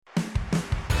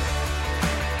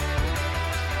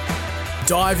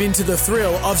Dive into the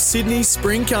thrill of Sydney's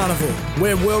Spring Carnival,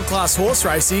 where world-class horse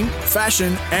racing,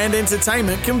 fashion and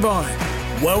entertainment combine.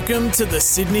 Welcome to the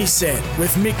Sydney Set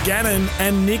with Mick Gannon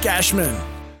and Nick Ashman.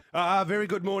 Very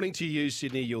good morning to you,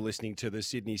 Sydney. You're listening to the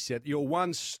Sydney Set, your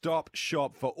one-stop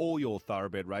shop for all your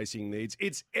thoroughbred racing needs.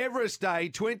 It's Everest Day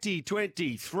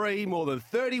 2023. More than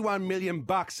 31 million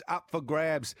bucks up for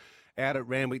grabs out at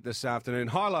Randwick this afternoon.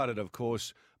 Highlighted, of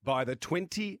course, by the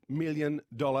 $20 million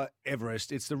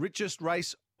Everest. It's the richest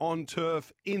race on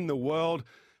turf in the world.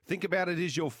 Think About It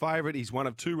is your favourite. He's one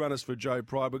of two runners for Joe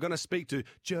Pride. We're going to speak to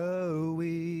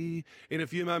Joey in a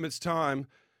few moments' time,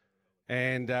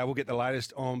 and we'll get the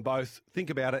latest on both Think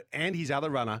About It and his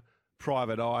other runner,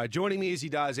 Private Eye. Joining me as he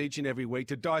does each and every week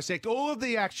to dissect all of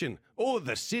the action, all of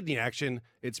the Sydney action,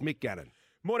 it's Mick Gannon.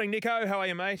 Morning, Nico. How are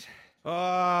you, mate?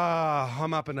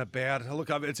 I'm up and about.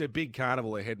 Look, it's a big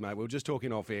carnival ahead, mate. We were just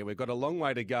talking off air. We've got a long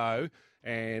way to go,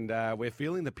 and we're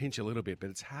feeling the pinch a little bit,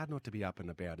 but it's hard not to be up and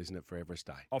about, isn't it, for Everest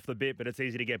Day? Off the bit, but it's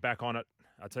easy to get back on it.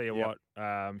 I'll tell you what,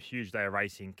 huge day of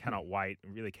racing. Cannot wait.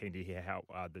 I'm really keen to hear how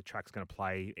the track's going to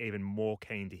play. Even more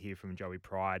keen to hear from Joey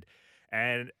Pride.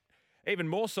 And even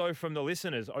more so from the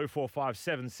listeners,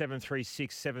 0457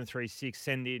 736 736.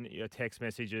 Send in your text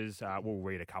messages. We'll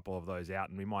read a couple of those out,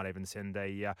 and we might even send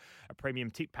a premium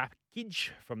tip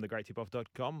package from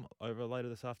thegreattipoff.com over later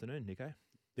this afternoon, Nico.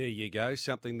 There you go.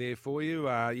 Something there for you.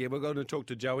 We're going to talk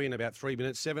to Joey in about 3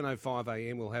 minutes. 7:05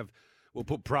 a.m. We'll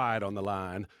put Pride on the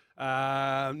line.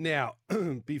 Now,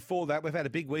 before that, we've had a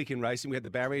big week in racing. We had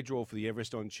the barrier draw for the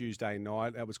Everest on Tuesday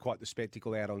night. That was quite the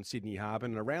spectacle out on Sydney Harbour.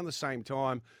 And around the same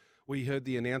time, we heard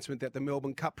the announcement that the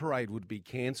Melbourne Cup Parade would be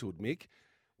cancelled, Mick.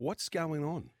 What's going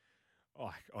on?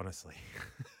 Oh, honestly,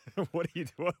 what are you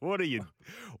doing?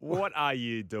 What are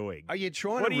you doing? Are you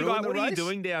trying to ruin the race? What are you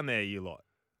doing down there, you lot?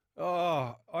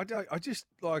 Oh, I don't. I just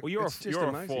like. Well, you're a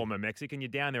amazing. former Mexican. You're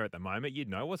down there at the moment. You'd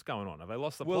know what's going on. Have they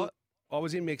lost the plot? I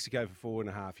was in Mexico for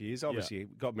 4.5 years. Obviously,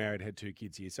 got married, had 2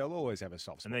 kids here, so I'll always have a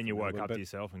soft spot. And then you for woke Melbourne, up to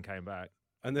yourself and came back.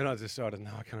 And then I decided,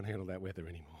 no, I can't handle that weather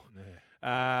anymore.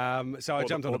 Yeah. So I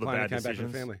jumped on a plane and came back to the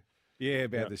family. Yeah,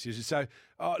 bad decisions. So,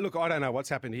 look, I don't know what's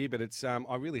happened here, but it's.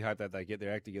 I really hope that they get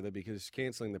their act together because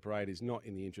cancelling the parade is not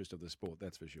in the interest of the sport,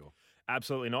 that's for sure.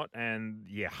 Absolutely not. And,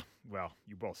 yeah, well,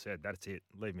 you well said. That's it.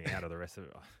 Leave me out of the rest of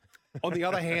it. On the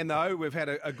other hand, though, we've had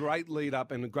a great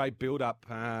lead-up and a great build-up,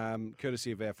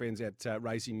 courtesy of our friends at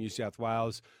Racing New South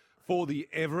Wales, for the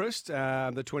Everest,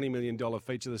 the $20 million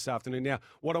feature this afternoon. Now,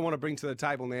 what I want to bring to the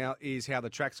table now is how the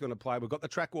track's going to play. We've got the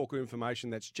track walker information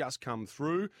that's just come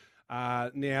through.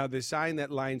 Now, they're saying that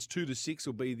lanes 2 to 6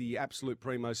 will be the absolute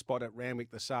primo spot at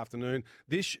Randwick this afternoon.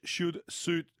 This should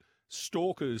suit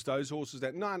stalkers, those horses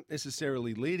that aren't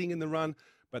necessarily leading in the run,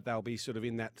 but they'll be sort of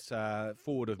in that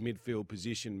forward of midfield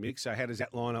position, Mick. So how does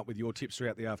that line up with your tips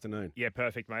throughout the afternoon? Yeah,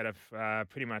 perfect, mate. I've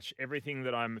pretty much everything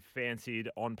that I'm fancied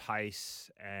on pace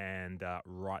and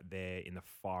right there in the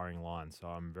firing line. So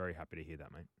I'm very happy to hear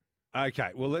that, mate.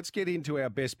 Okay, well, let's get into our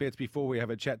best bets before we have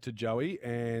a chat to Joey.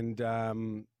 And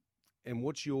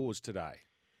what's yours today?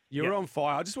 You're on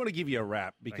fire. I just want to give you a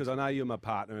wrap because I know you're my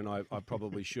partner and I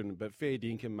probably shouldn't, but fair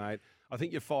dinkum, mate. I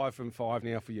think you're 5 from 5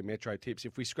 now for your Metro tips.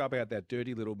 If we scrub out that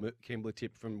dirty little Kembla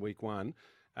tip from week 1,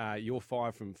 you're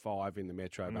 5 from 5 in the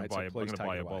Metro, mate. I'm going to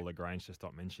buy a bowl of Grange to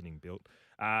stop mentioning Built.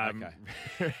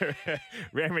 Okay.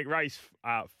 Randwick race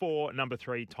 4, number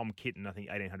 3, Tom Kitten. I think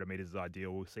 1,800 metres is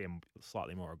ideal. We'll see a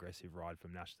slightly more aggressive ride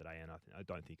from Nash today, and I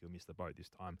don't think he'll miss the boat this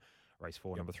time. Race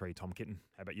 4, number 3, Tom Kitten.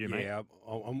 How about you, mate? Yeah,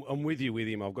 I'm with you with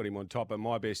him. I've got him on top, but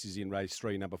my best is in race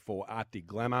 3, number 4, Arctic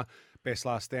Glamour. Best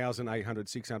last 1,000, 800,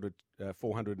 600,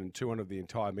 400 and 200 of the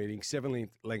entire meeting. 7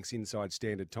 lengths inside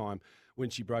standard time when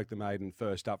she broke the maiden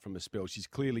first up from a spell. She's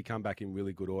clearly come back in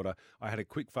really good order. I had a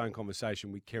quick phone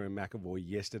conversation with Karen McAvoy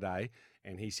yesterday,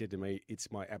 and he said to me,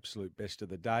 it's my absolute best of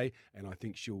the day, and I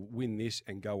think she'll win this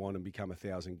and go on and become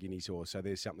 1,000 guineas horse. So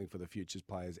there's something for the futures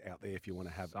players out there if you want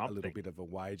to have a little bit of a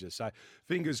wager. So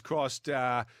fingers crossed,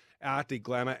 Arctic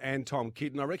Glamour and Tom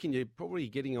Kitten. I reckon you're probably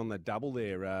getting on the double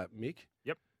there, Mick.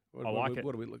 Yep. I like it.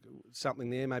 What do we look? Something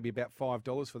there, maybe about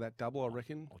 $5 for that double, I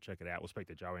reckon. I'll check it out. We'll speak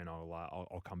to Joey and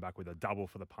I'll come back with a double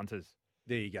for the punters.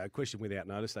 There you go. Question without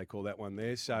notice, they call that one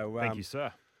there. So thank you, sir.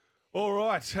 All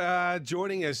right,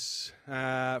 joining us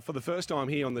for the first time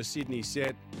here on the Sydney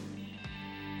Set,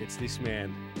 it's this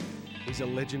man. He's a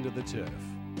legend of the turf.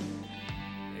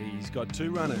 He's got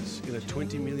 2 runners in a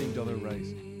 $20 million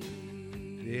race.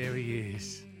 There he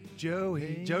is.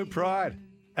 Joey. Joe Pride.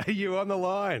 Are you on the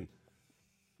line?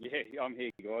 Yeah, I'm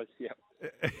here, guys. Yep.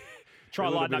 Try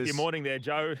lighting up your morning there,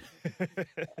 Joe.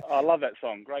 I love that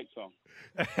song. Great song.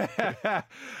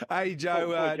 Hey,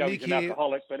 Joe, Poor Joey's Nick an here.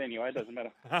 alcoholic, but anyway, it doesn't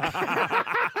matter.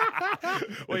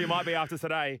 Well, you might be after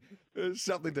today.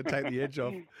 Something to take the edge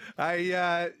off.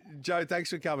 Hey, Joe, thanks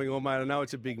for coming on, mate. I know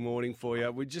it's a big morning for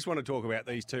you. We just want to talk about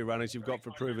these two runners you've got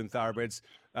for proven thoroughbreds.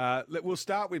 We'll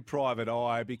start with Private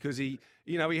Eye because he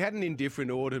had an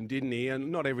indifferent autumn, didn't he?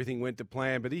 And not everything went to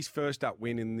plan, but his first up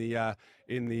win in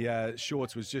the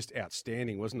shorts was just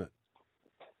outstanding, wasn't it?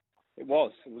 It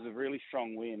was a really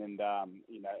strong win, and a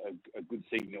good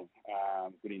signal,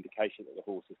 good indication that the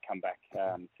horse has come back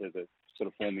to the sort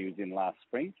of form he was in last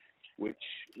spring, which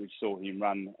saw him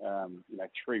run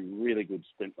 3 really good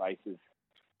sprint races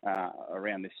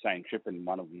around this same trip, and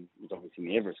one of them was obviously in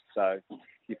the Everest. So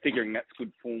you're figuring that's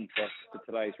good form for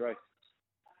today's race.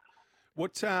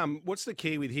 What's the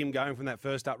key with him going from that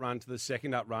first up run to the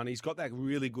second up run? He's got that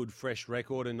really good fresh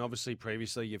record, and obviously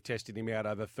previously you've tested him out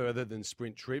over further than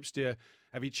sprint trips.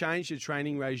 Have you changed your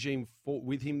training regime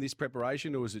with him this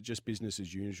preparation, or is it just business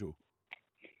as usual?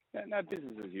 No,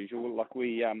 business as usual. Like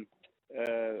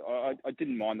I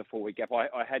didn't mind the 4-week gap.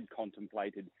 I had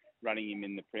contemplated running him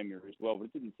in the Premier as well, but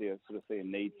I didn't see a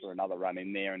need for another run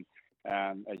in there. And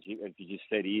as you just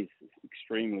said, he is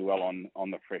extremely well on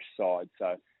the fresh side.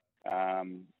 So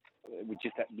with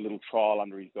just that little trial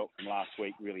under his belt from last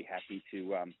week, really happy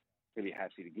to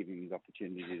give him his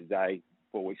opportunity today.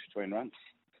 4 weeks between runs.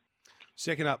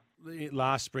 Second up,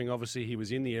 last spring, obviously he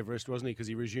was in the Everest, wasn't he? Because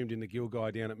he resumed in the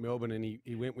Gilgai down at Melbourne, and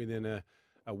he went within a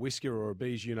whisker or a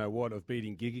bees, you know what, of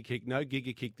beating Giga Kick. No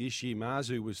Giga Kick this year.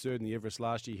 Marzu was third in the Everest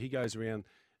last year. He goes around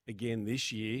again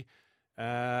this year.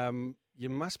 You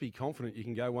must be confident you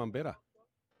can go one better.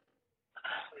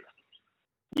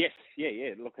 Yes,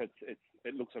 yeah. Look,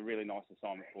 it looks a really nice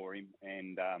assignment for him,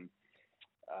 and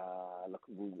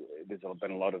there's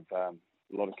been a lot of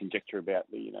conjecture about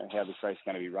how this race is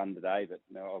going to be run today. But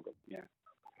I've got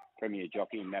Premier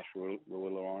Jockey and Nash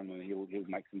Ruler on, and he'll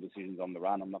make some decisions on the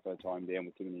run. I'm not going to tie him down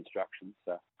with too many instructions.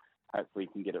 So hopefully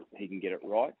he can get it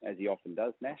right, as he often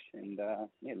does, Nash. And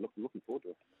looking forward to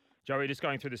it. Joey, just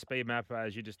going through the speed map,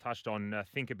 as you just touched on,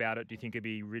 think about it. Do you think it'd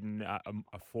be ridden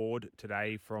a Ford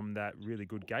today from that really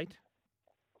good gate?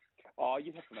 Oh,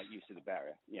 you'd have to make use of the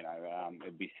barrier.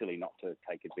 It'd be silly not to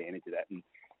take advantage of that. And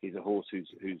he's a horse who's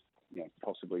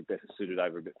possibly better suited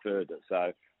over a bit further. So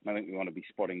I think we want to be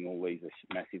spotting all these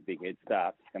massive big head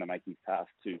starts. It's going to make his task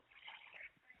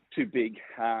too big.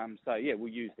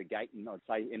 We'll use the gate, and I'd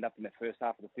say end up in the first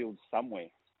half of the field somewhere.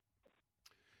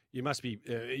 You must be.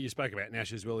 You spoke about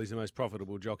Nash as well. He's the most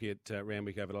profitable jockey at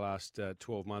Randwick over the last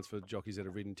 12 months for jockeys that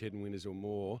have ridden 10 winners or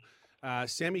more.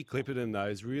 Sammy Clipperton, though,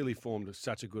 has really formed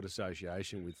such a good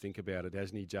association with Think About It,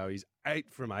 hasn't he, Joe? He's 8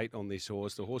 from 8 on this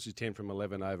horse. The horse is 10 from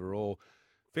 11 overall.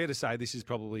 Fair to say this is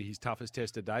probably his toughest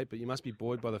test to date, but you must be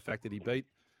buoyed by the fact that he beat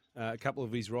a couple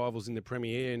of his rivals in the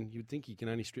Premier, and you'd think he can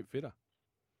only strip fitter.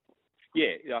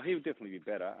 Yeah, he would definitely be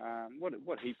better.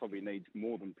 What he probably needs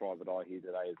more than Private Eye here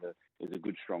today is a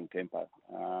good, strong tempo.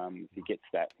 If he gets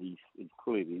that, he's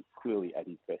clearly at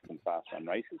his best in fast run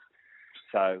races.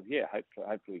 So yeah,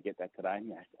 hopefully we get that today.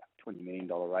 $20 million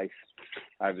race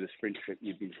over the sprint trip,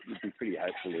 you'd be pretty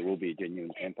hopeful there will be a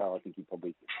genuine tempo. I think he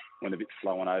probably went a bit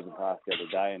slow on overpass the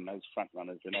other day, and those front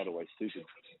runners are not always suited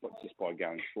just by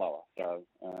going slower. So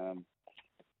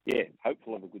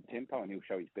hopeful of a good tempo, and he'll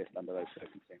show his best under those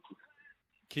circumstances.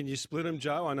 Can you split them,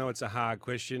 Joe? I know it's a hard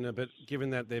question, but given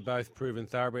that they're both proven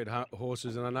thoroughbred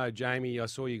horses, and I know Jamie, I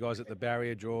saw you guys at the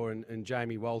barrier draw, and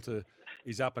Jamie Walter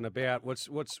is up and about. What's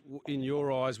in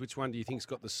your eyes? Which one do you think's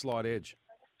got the slight edge?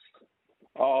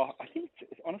 Oh, I think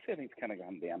it's kind of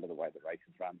come down to the way the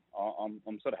races run.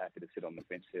 I'm sort of happy to sit on the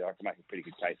fence here. I can make a pretty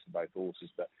good case for both horses,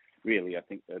 but really, I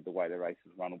think the way the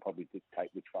races run will probably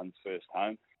dictate which one's first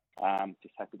home.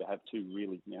 Just happy to have two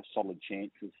really solid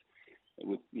chances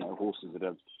with horses that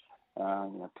have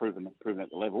proven at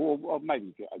the level, or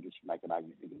maybe I guess you make an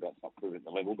argument about it's not proven at the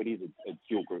level, but he's a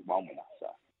dual Group 1 winner.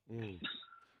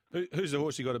 So who's the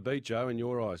horse you got to beat, Joe, in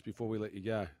your eyes before we let you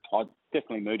go?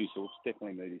 Definitely Moody's horse.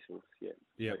 Yeah.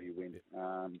 So you win.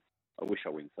 I wish I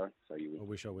win. Sorry. So you win. I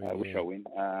wish I win.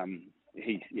 I win.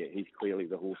 He's clearly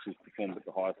the horse who's performed at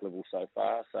the highest level so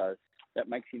far. So that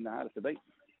makes him the hardest to beat.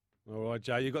 All right,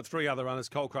 Joe. You've got 3 other runners: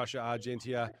 Coal Crusher,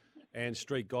 Argentia, and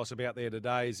Street Gossip out there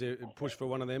today. Is there a push for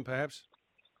one of them, perhaps?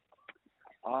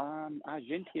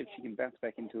 Argentia, if she can bounce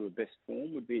back into her best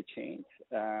form, would be a chance.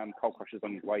 Coal Crusher's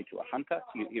on his way to a Hunter.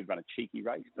 He'd run a cheeky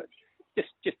race, but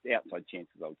just outside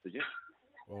chances, I would suggest.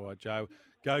 All right, Joe.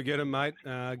 Go get him, mate.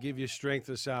 Give you strength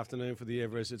this afternoon for the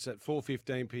Everest. It's at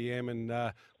 4:15 p.m, and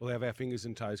we'll have our fingers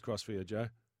and toes crossed for you, Joe.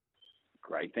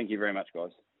 Great. Thank you very much,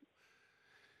 guys.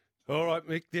 All right,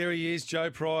 Mick, there he is,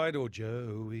 Joe Pride, or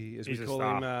Joey, as He's we a call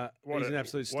star. him. He's an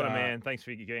absolute star. What a man. Thanks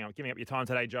for giving up your time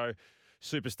today, Joe.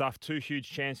 Super stuff. 2 huge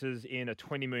chances in a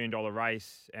 $20 million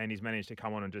race, and he's managed to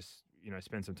come on and just,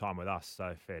 spend some time with us.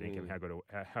 So fair dinkum. How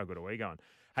good are we going?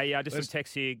 Hey, just some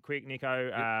text here, quick,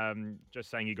 Nico. Just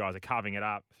saying you guys are carving it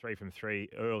up. 3 from 3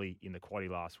 early in the quaddie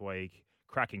last week.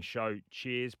 Cracking show.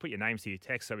 Cheers. Put your names to your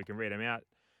text so we can read them out.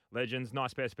 Legends,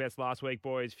 nice best bets last week,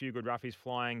 boys. Few good roughies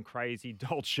flying, crazy.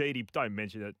 Dolce, don't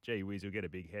mention it. Gee whiz, you'll get a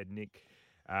big head, Nick.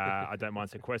 I don't mind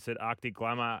Sequestered, Arctic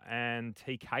Glamour, and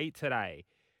TK today.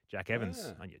 Jack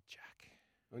Evans on your Jack.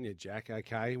 On your Jack,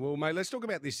 okay. Well, mate, let's talk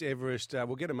about this Everest.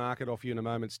 We'll get a market off you in a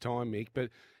moment's time, Mick, but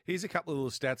here's a couple of little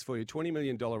stats for you. $20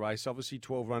 million race, obviously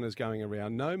 12 runners going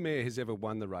around. No mare has ever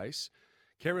won the race.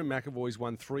 Karen McAvoy's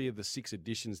won 3 of the 6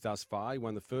 editions thus far. He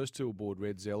won the first 2 aboard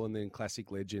Red Zell and then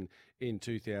Classic Legend in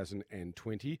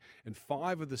 2020. And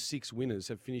 5 of the 6 winners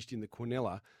have finished in the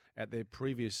Quinella at their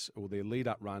their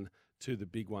lead-up run to the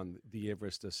big one, the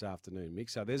Everest, this afternoon, Mick.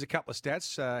 So there's a couple of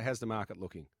stats. How's the market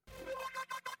looking?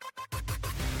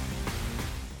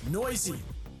 Noisy,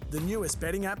 the newest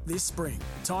betting app this spring.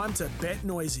 Time to bet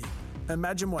noisy.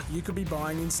 Imagine what you could be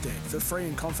buying instead. For free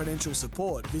and confidential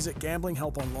support, visit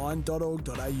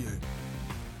gamblinghelponline.org.au.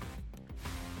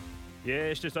 Yeah,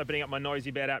 it's just opening up my Noisy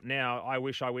Bet app now. I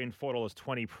wish I win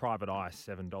 $4.20, Private Eye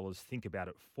 $7. Think about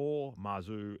it, 4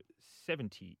 Mazu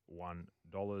 $71.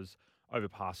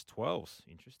 Overpass 12s.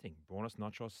 Interesting. Bonus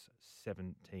Nachos,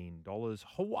 $17.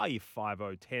 Hawaii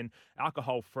 5010.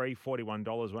 Alcohol free,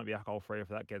 $41. Won't be alcohol free if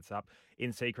that gets up.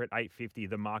 In Secret, $8.50.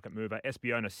 The Market Mover.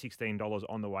 Espiona, $16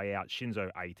 on the way out.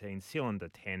 Shinzo, $18. Cylinder,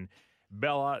 $10.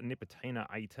 Bella Nipotina,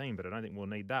 $18. But I don't think we'll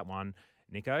need that one.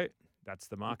 Nico, that's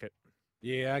the market.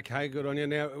 Yeah, okay, good on you.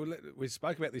 Now, we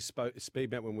spoke about this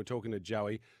speed map when we're talking to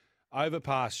Joey.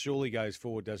 Overpass surely goes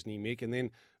forward, doesn't he, Mick? And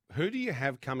then who do you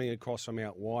have coming across from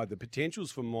out wide? The potentials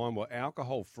for mine were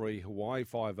alcohol-free, Hawaii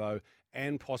 5-0,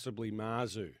 and possibly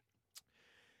Mazu.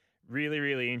 Really,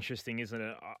 really interesting, isn't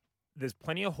it? There's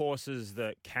plenty of horses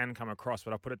that can come across,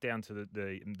 but I put it down to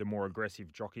the more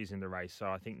aggressive jockeys in the race. So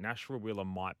I think Nashville Wheeler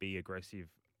might be aggressive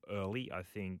early. I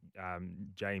think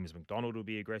James McDonald will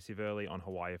be aggressive early on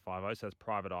Hawaii 5-0. So that's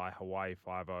Private Eye, Hawaii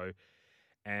 5-0.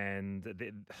 And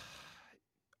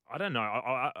I don't know.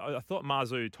 I thought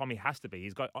Mazu, Tommy has to be.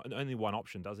 He's got only one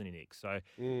option, doesn't he, Nick? So,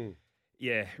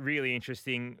 yeah, really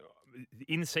interesting.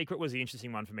 In Secret was the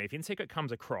interesting one for me. If In Secret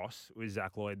comes across with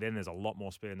Zach Lloyd, then there's a lot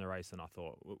more speed in the race than I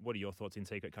thought. What are your thoughts In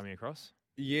Secret coming across?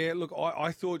 Yeah, look,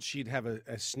 I thought she'd have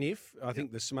a sniff. I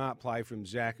think the smart play from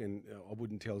Zach, and I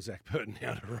wouldn't tell Zach Burton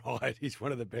how to ride. He's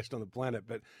one of the best on the planet,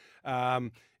 but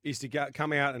is to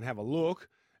come out and have a look.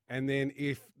 And then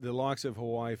if the likes of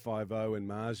Hawaii 5-0 and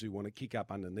Mazu want to kick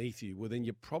up underneath you, well, then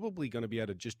you're probably going to be able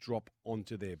to just drop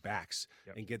onto their backs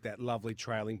and get that lovely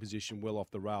trailing position well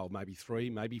off the rail, maybe 3,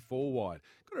 maybe 4 wide.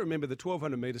 Got to remember the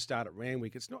 1,200-metre start at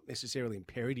Randwick, it's not necessarily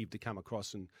imperative to come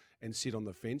across and sit on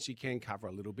the fence. You can cover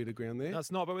a little bit of ground there. No, it's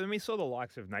not. But when we saw the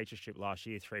likes of Nature Strip last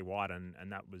year, 3 wide, and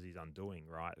that was his undoing,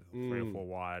 right? 3 or 4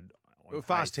 wide.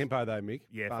 Fast tempo, though, Mick.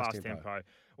 Yeah, fast tempo.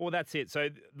 Well, that's it. So,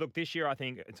 look, this year I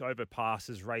think it's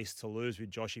Overpass's race to lose with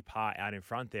Joshy Parr out in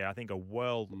front there. I think a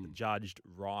well-judged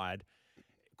ride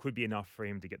could be enough for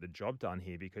him to get the job done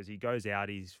here because he goes out,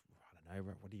 I don't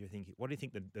know, what do you think? What do you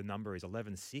think the number is?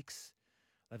 11.6?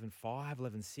 11.5?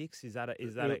 11.6? Is that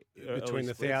between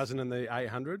the 1,000 and the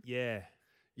 800? Yeah.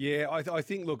 Yeah, I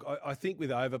think, look, I think with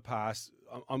Overpass,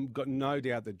 I've got no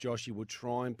doubt that Joshy will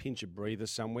try and pinch a breather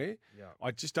somewhere. Yeah.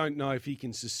 I just don't know if he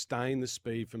can sustain the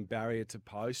speed from barrier to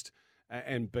post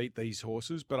and beat these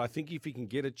horses. But I think if he can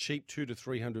get a cheap 200 to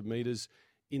 300 metres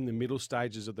in the middle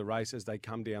stages of the race as they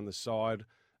come down the side,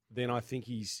 then I think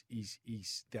he's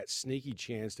that sneaky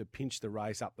chance to pinch the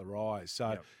race up the rise.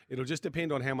 So it'll just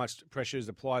depend on how much pressure is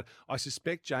applied. I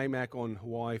suspect J-Mac on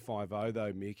Hawaii 5-0,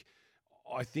 though, Mick,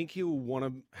 I think he'll want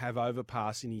to have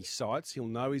Overpass in his sights. He'll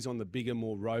know he's on the bigger,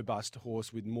 more robust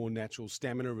horse with more natural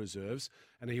stamina reserves,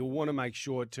 and he'll want to make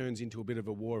sure it turns into a bit of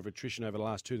a war of attrition over the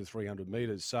last 200 to 300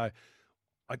 metres. So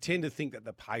I tend to think that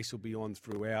the pace will be on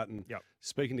throughout. And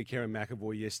speaking to Karen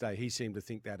McAvoy yesterday, he seemed to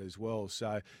think that as well.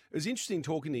 So it was interesting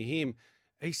talking to him.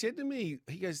 He said to me,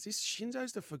 he goes, this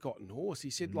Shinzo's the forgotten horse.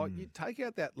 He said, like, you take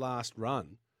out that last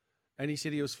run, and he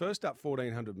said he was first up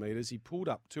 1,400 metres. He pulled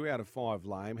up 2 out of 5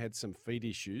 lame, had some feet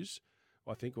issues,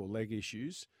 I think, or leg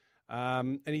issues.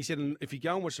 And he said if you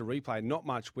go and watch the replay, not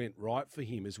much went right for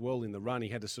him as well in the run. He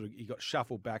had to he got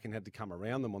shuffled back and had to come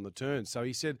around them on the turn. So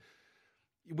he said,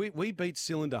 we beat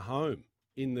Cylinder home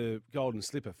in the Golden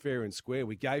Slipper fair and square.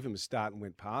 We gave him a start and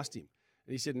went past him.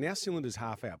 And he said, now Cylinder's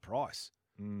half our price.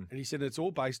 And he said, it's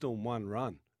all based on one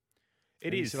run.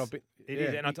 It is. It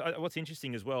is. And what's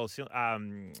interesting as well,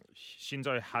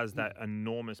 Shinzo has that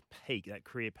enormous peak, that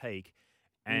career peak,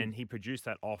 and he produced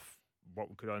that off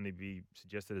what could only be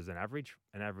suggested as an average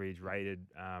rated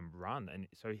run. And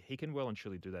so he can well and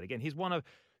truly do that again. He's one of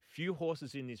few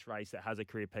horses in this race that has a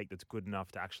career peak that's good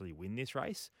enough to actually win this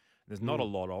race. There's not a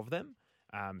lot of them.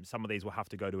 Some of these will have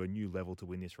to go to a new level to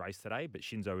win this race today, but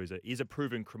Shinzo is a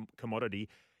proven commodity.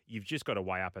 You've just got to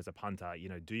weigh up as a punter.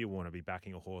 Do you want to be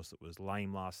backing a horse that was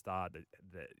lame last start?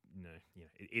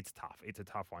 It's tough. It's a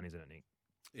tough one, isn't it, Nick?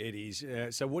 It is.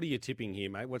 So what are you tipping here,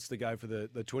 mate? What's the go for the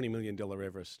 $20 million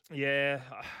Everest? Yeah,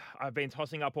 I've been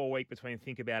tossing up all week between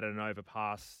Think About It and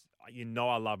Overpass.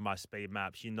 I love my speed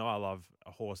maps. I love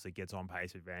a horse that gets on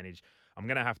pace advantage. I'm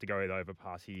going to have to go with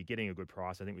Overpass here. You're getting a good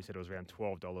price. I think we said it was around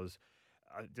 $12.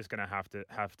 Just going to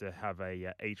have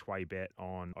a each way bet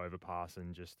on Overpass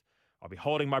and just. I'll be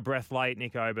holding my breath late,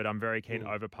 Nico, but I'm very keen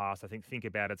to Overpass. I think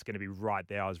About It's going to be right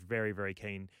there. I was very, very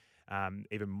keen,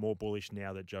 even more bullish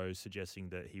now that Joe's suggesting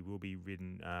that he will be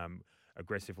ridden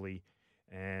aggressively.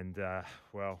 And,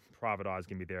 Private Eye's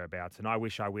going to be thereabouts. And I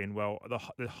Wish I Win. Well,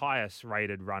 the highest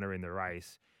rated runner in the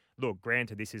race. Look,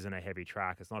 granted, this isn't a heavy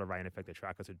track. It's not a rain-affected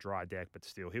track. It's a dry deck, but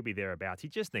still, he'll be thereabouts. He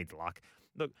just needs luck.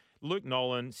 Look, Luke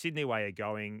Nolan, Sydney way of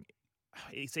going.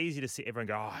 It's easy to see everyone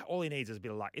go, all he needs is a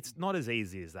bit of luck. It's not as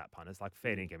easy as that, punt. It's like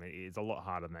fair dinkum. It's a lot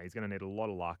harder than that. He's going to need a lot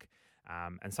of luck.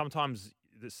 And sometimes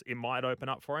it might open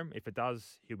up for him. If it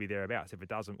does, he'll be thereabouts. If it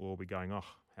doesn't, we'll be going,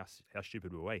 how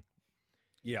stupid were we?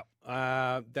 Yeah.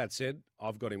 That said,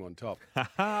 I've got him on top.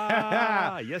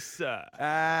 Yes, sir.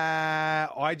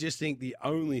 I just think the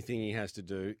only thing he has to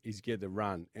do is get the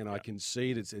run, and I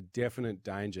concede it's a definite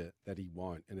danger that he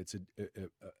won't, and it's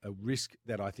a risk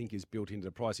that I think is built into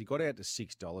the price. He got out to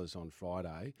 $6 on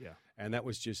Friday, and that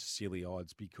was just silly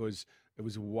odds because it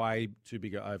was way too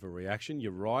big an overreaction.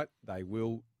 You're right; they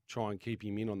will try and keep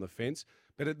him in on the fence.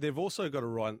 But they've also got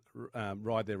to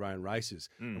ride their own races.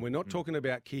 And we're not talking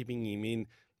about keeping him in.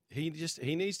 He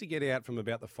needs to get out from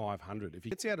about the 500. If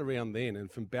he gets out around then and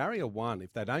from barrier 1,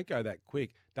 if they don't go that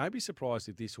quick, don't be surprised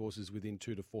if this horse is within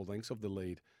 2 to 4 lengths of the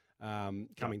lead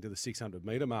coming to the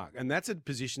 600-metre mark. And that's a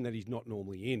position that he's not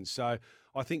normally in. So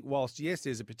I think whilst, yes,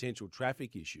 there's a potential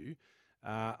traffic issue,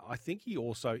 I think he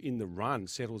also, in the run,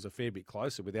 settles a fair bit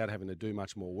closer without having to do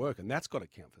much more work, and that's got to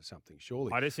count for something,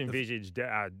 surely. I just envisaged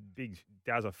big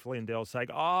Dazza Flindell saying,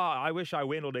 I wish I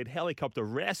win or did helicopter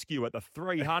rescue at the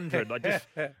 300.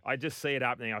 I just see it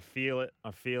happening. I feel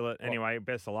it. Anyway,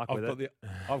 best of luck with it.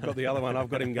 I've got the other one. I've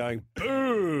got him going,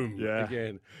 boom,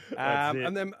 again. That's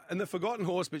it. And the forgotten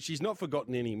horse, but she's not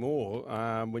forgotten anymore.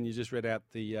 When you just read out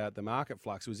the market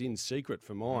flux, was In Secret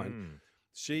for mine.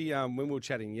 She, when we were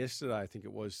chatting yesterday, I think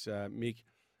it was, Mick,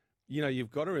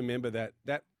 you've got to remember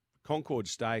that Concord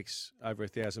Stakes over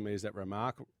 1,000 metres, that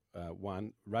Remark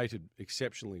one, rated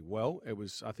exceptionally well. It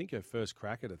was, I think, her first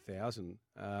crack at 1,000,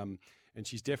 and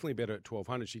she's definitely better at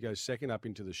 1,200. She goes second up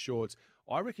into the shorts.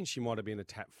 I reckon she might have been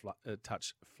a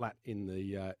touch flat in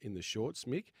the shorts,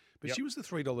 Mick, but she was the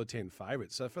 $3.10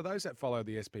 favourite. So for those that follow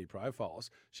the SP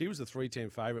profiles, she was the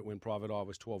 $3.10 favourite when Private Eye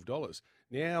was $12.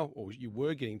 Now, or you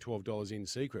were getting $12 In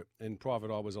Secret, and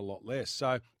Private Eye was a lot less. So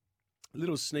a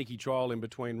little sneaky trial in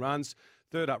between runs.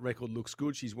 Third up record looks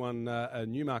good. She's won a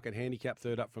Newmarket handicap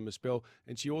third up from a spell,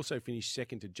 and she also finished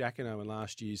second to Jacquino in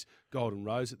last year's Golden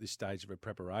Rose at this stage of her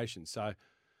preparation. So,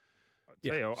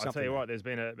 I'll tell you what. There's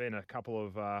been a couple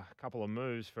of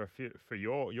moves for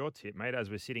your tip, mate. As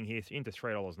we're sitting here into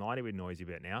 $3.90 with Noisy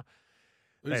Bet now.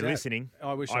 They're listening.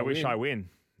 I wish I win.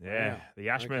 Yeah, the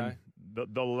Ashman,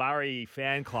 the Larry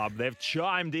fan club, they've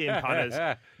chimed in, punters.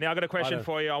 Now, I've got a question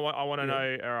for you. I want to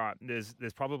know, all right, there's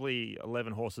probably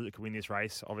 11 horses that could win this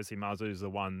race. Obviously, Marzu's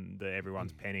the one that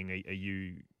everyone's penning. Are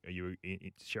you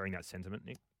sharing that sentiment,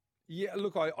 Nick? Yeah,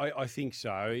 look, I think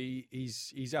so.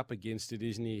 He's up against it,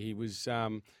 isn't he? He was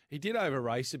he did over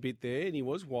race a bit there, and he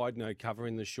was wide no cover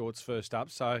in the shorts first up.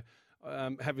 So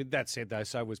having that said, though,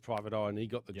 so was Private Eye, and he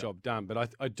got the job done. But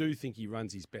I do think he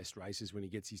runs his best races when he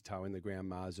gets his toe in the ground,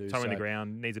 Marzu. Toe in the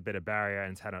ground, needs a better barrier,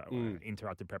 and has had an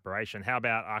interrupted preparation. How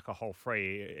about alcohol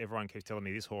free? Everyone keeps telling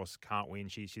me this horse can't win.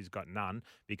 She's got none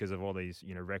because of all these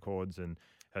records, and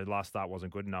her last start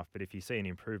wasn't good enough. But if you see an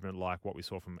improvement like what we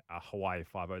saw from Hawaii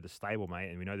 5-0, the stable,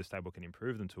 and we know the stable can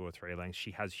improve them 2 or 3 lengths.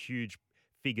 She has huge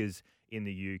figures in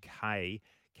the UK.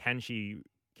 Can she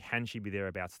be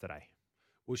thereabouts today?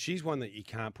 Well, she's one that you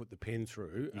can't put the pen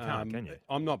through. You can't, can you?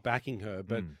 I'm not backing her,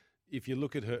 but if you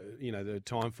look at her, the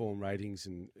time form ratings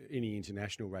and any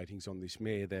international ratings on this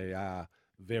mare, they are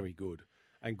very good.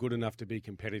 and good enough to be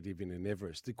competitive in an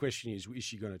Everest. The question is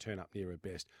she going to turn up near her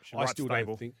best? She's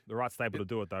don't think the right stable to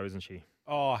do it, though, isn't she?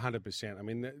 Oh, 100%. I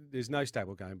mean, there's no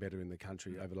stable going better in the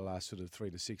country over the last sort of 3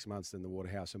 to 6 months than the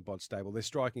Waterhouse and Bott stable. They're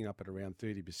striking up at around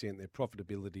 30%. Their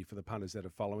profitability for the punters that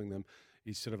are following them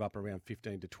is sort of up around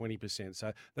 15 to 20%.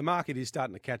 So the market is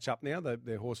starting to catch up now.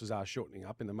 Their horses are shortening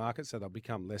up in the market, so they'll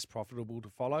become less profitable to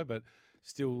follow, but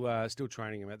still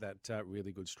training him at that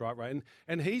really good strike rate.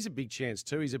 And he's a big chance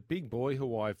too. He's a big boy,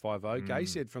 Hawaii 5-0. Gay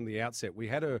said from the outset, we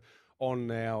had her on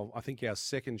our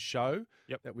second show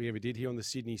that we ever did here on the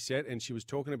Sydney set, and she was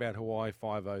talking about Hawaii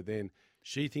 5-0 then.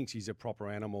 She thinks he's a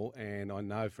proper animal, and I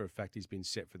know for a fact he's been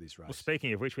set for this race. Well,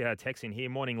 speaking of which, we had a text in here.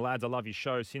 Morning, lads. I love your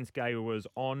show. Since Gay was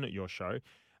on your show,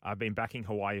 I've been backing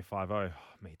Hawaii 5-0.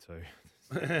 Oh, me too.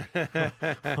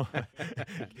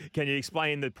 Can you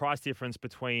explain the price difference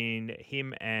between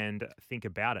him and Think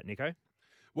About It, Nico?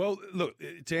 Well, look,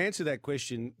 to answer that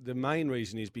question, the main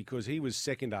reason is because he was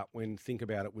second up when Think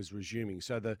About It was resuming.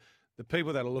 So the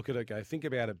people that'll look at it go, Think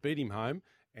About It, beat him home,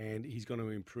 and he's going to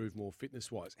improve more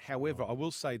fitness-wise. However, I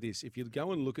will say this. If you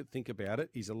go and look at Think About It,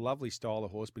 he's a lovely style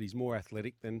of horse, but he's more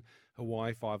athletic than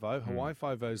Hawaii 5-0. Hawaii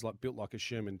 5-0 is built like a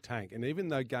Sherman tank. And even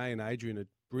though Gay and Adrian are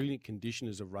brilliant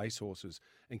conditioners of racehorses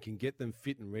and can get them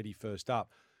fit and ready first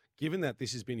up, given that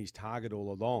this has been his target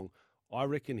all along, I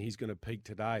reckon he's going to peak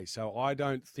today. So I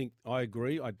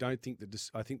agree. I think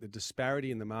the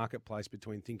disparity in the marketplace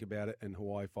between Think About It and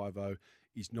Hawaii 5-0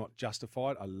 is not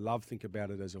justified. I love Think About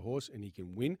It as a horse, and he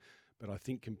can win. But I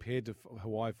think compared to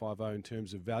Hawaii 5-0 in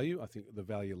terms of value, I think the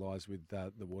value lies with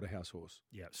the Waterhouse horse.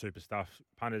 Yeah, super stuff.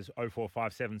 Punters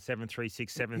 0457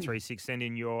 736 736. Send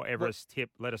in your Everest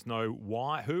tip. Let us know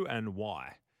why, who, and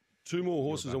why. Two more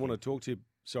horses I want to talk to.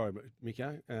 Sorry,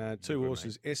 Miko. Two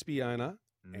horses, Espiona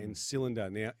and Cylinder.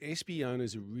 Now, Espiona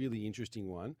is a really interesting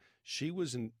one. She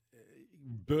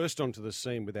burst onto the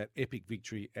scene with that epic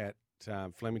victory at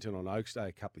Flemington on Oaks Day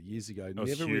a couple of years ago.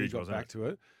 Never really got back to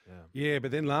it. Yeah,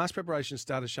 but then last preparation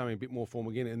started showing a bit more form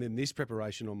again. And then this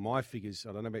preparation on my figures,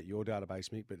 I don't know about your database,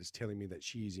 Mick, but it's telling me that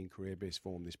she is in career best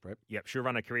form this prep. Yep, she'll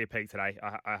run a career peak today.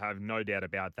 I have no doubt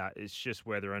about that. It's just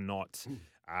whether or not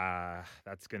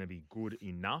that's going to be good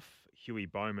enough. Huey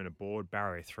Bowman aboard,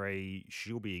 barrier 3.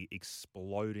 She'll be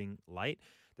exploding late.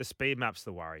 The speed map's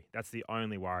the worry. That's the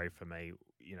only worry for me.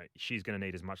 You know, she's going to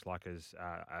need as much luck as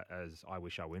I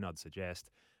Wish I Win, I'd suggest.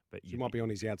 But she might be on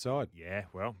his outside. Yeah,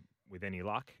 well, with any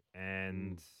luck.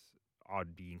 And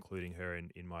I'd be including her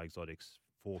in my exotics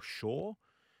for sure.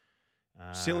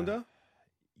 Cylinder?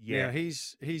 Yeah. Now,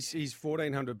 he's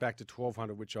 1,400 back to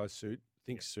 1,200, which I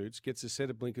think suits. Gets a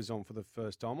set of blinkers on for the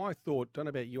first time. Don't know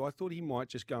about you, I thought he might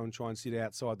just go and try and sit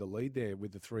outside the lead there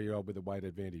with the 3-year-old with a weight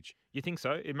advantage. You think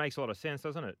so? It makes a lot of sense,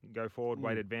 doesn't it? Go forward,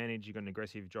 weight advantage. You've got an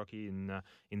aggressive jockey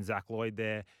in Zach Lloyd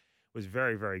there. Was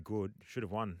very, very good. Should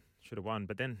have won.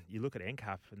 But then you look at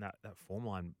NCAP and that form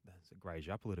line greys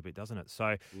you up a little bit, doesn't it?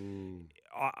 So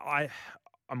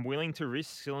I'm willing to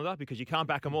risk Cylinder because you can't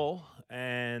back them all.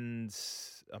 And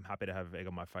I'm happy to have egg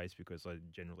on my face because I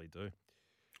generally do.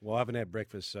 Well, I haven't had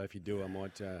breakfast, so if you do, I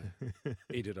might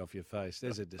eat it off your face.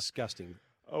 There's a disgusting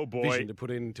vision to put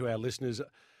into our listeners'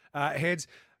 heads.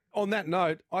 On that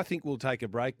note, I think we'll take a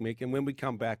break, Mick, and when we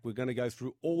come back, we're going to go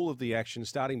through all of the action,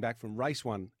 starting back from race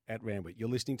 1 at Randwick. You're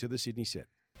listening to the Sydney Set.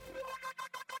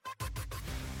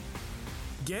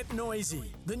 Get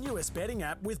Noisy, the newest betting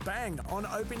app with Bang on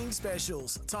opening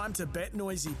specials. Time to bet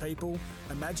noisy, people.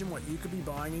 Imagine what you could be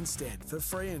buying instead. For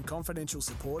free and confidential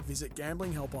support, visit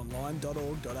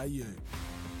gamblinghelponline.org.au.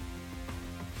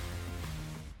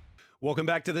 Welcome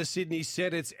back to the Sydney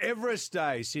Set. It's Everest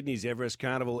Day. Sydney's Everest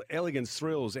Carnival, elegance,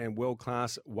 thrills, and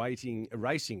world-class racing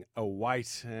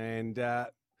await. And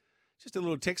just a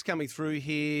little text coming through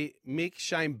here. Mick,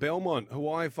 Shane Belmont,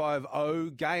 Hawaii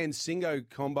 5-0, Gay and Singo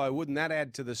combo. Wouldn't that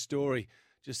add to the story?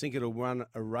 Just think it'll run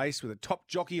a race with a top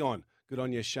jockey on. Good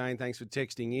on you, Shane. Thanks for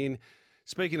texting in.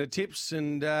 Speaking of tips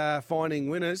and finding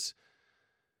winners,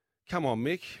 come on,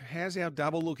 Mick. How's our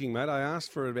double looking, mate? I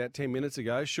asked for it about 10 minutes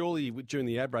ago. Surely during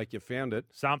the ad break you found it.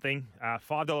 Something.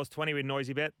 $5.20 with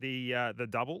Noisy Bet, the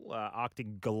double,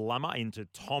 Arctic Glamour into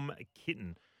Tom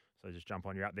Kitten. So just jump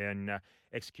on your app there and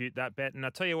execute that bet. And I'll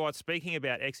tell you what, speaking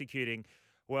about executing,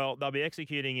 well, they'll be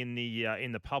executing in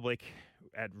the public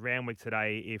at Randwick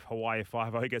today if Hawaii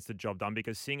 5-0 gets the job done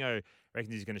because Singo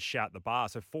reckons he's going to shout the bar.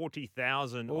 So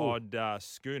 40,000 odd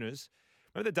schooners.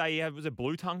 Remember the day was it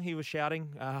Blue Tongue he was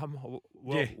shouting a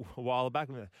while back?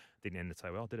 Didn't end it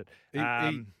so well, did it?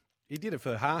 He did it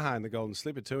for Ha-Ha in the Golden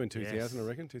Slipper too in 2000, I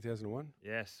reckon, 2001.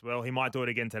 Yes, well, he might do it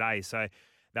again today. So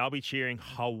they'll be cheering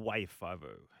Hawaii 5-0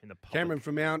 in the public. Cameron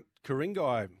from Mount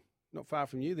Ku-ring-gai not far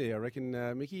from you there, I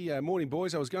reckon, Mickey. Morning,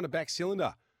 boys. I was going to back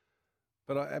cylinder,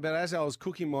 but as I was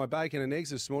cooking my bacon and eggs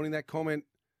this morning, that comment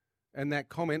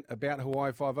about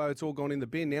Hawaii 5-0, it's all gone in the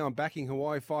bin. Now I'm backing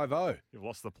Hawaii 5-0. You've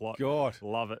lost the plot. God.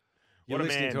 Love it. You're What a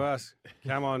listening man. to us.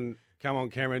 Come on,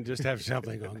 Cameron. Just have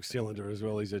something on cylinder as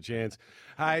well. He's a chance.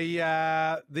 Hey,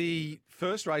 the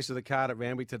first race of the card at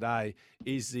Randwick today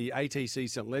is the ATC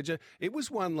St Ledger. It was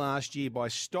won last year by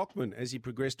Stockman as he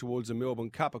progressed towards the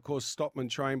Melbourne Cup. Of course, Stockman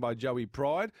trained by Joey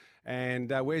Pride. And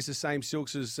wears the same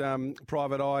silks as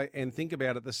Private Eye and Think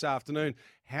About It this afternoon.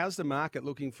 How's the market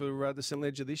looking for the St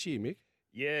Ledger this year, Mick?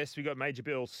 Yes, we got Major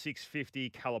Bill 650,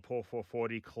 Calipore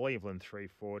 440, Cleveland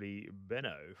 340,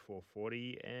 Benno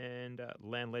 440, and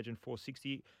Land Legend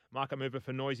 460. Market mover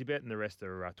for Noisy Bet, and the rest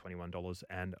are $21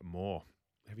 and more.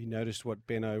 Have you noticed what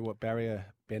barrier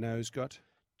Benno's got?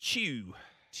 Chew.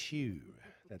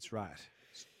 That's right.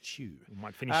 It's Chew.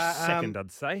 Might finish second,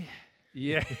 I'd say.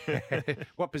 Yeah.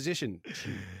 What position?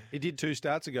 He did 2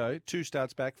 starts ago. 2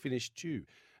 starts back, finished Chew.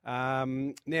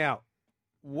 Now,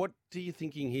 what are you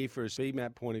thinking here for a speed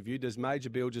map point of view? Does Major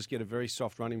Bill just get a very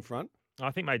soft run in front? I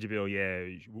think Major Bill,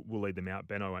 will lead them out.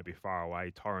 Benno won't be far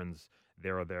away. Torrens,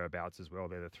 there or thereabouts as well.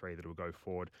 They're the 3 that will go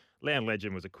forward. Land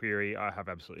Legend was a query. I have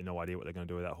absolutely no idea what they're going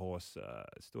to do with that horse.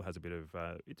 It still has a bit of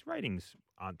its ratings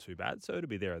aren't too bad, so it'll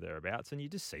be there or thereabouts. And you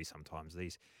just see sometimes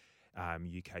these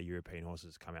UK European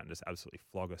horses come out and just absolutely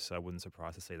flog us. So I wouldn't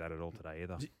surprise to see that at all today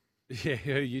either. Yeah,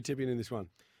 who are you tipping in this one?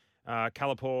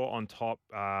 Calipore on top,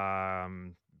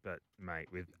 but, mate,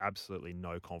 with absolutely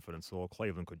no confidence at all.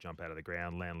 Cleveland could jump out of the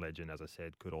ground. Land Legend, as I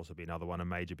said, could also be another one. And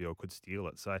Major Bill could steal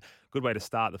it. So good way to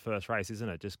start the first race, isn't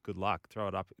it? Just good luck. Throw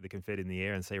it up, the confetti in the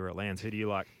air and see where it lands. Who do you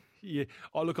like? Yeah.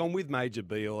 Oh, look, I'm with Major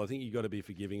Bill. I think you've got to be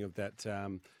forgiving of that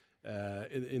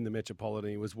in the Metropolitan.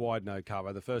 It was wide, no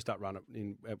cover. The first up run at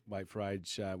Weight for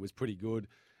Age was pretty good.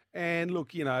 And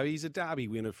look, he's a Derby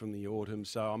winner from the autumn,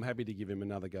 so I'm happy to give him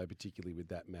another go, particularly with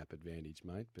that map advantage,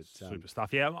 mate. But super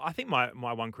stuff. Yeah, I think my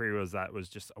one query was that was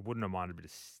just I wouldn't have minded a bit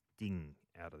of sting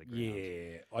out of the ground.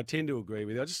 Yeah, I tend to agree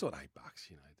with you. I just thought $8,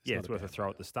 it's worth a throw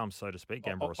at the stump, so to speak.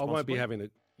 Gamble I responsibly. won't be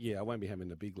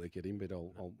having a big lick at him, but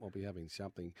I'll be having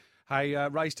something. Hey,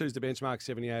 race 2's the benchmark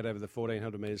 78 over the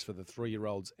 1,400 metres for the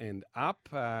 3-year-olds and up.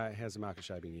 How's the market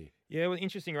shaping here? Yeah, well,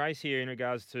 interesting race here in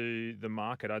regards to the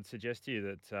market. I'd suggest to you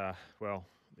that,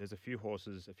 there's a few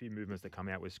horses, a few movements that come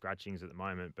out with scratchings at the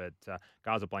moment, but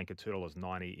Gaza Blanca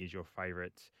 $2.90 is your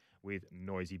favourite with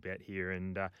Noisy Bet here,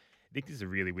 and I think this is a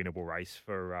really winnable race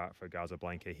for Gaza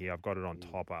Blanca here. I've got it on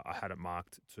top. I had it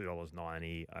marked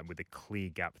 $2.90 with a clear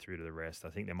gap through to the rest. I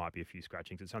think there might be a few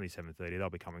scratchings. It's only 7:30. They'll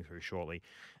be coming through shortly.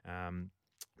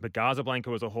 But Gaza Blanca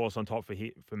was a horse on top for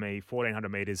me. 1,400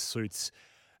 metres suits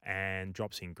and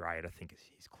drops in grade. I think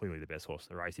he's clearly the best horse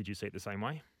in the race. Did you see it the same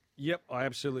way? Yep, I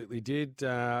absolutely did.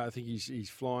 I think he's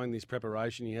flying this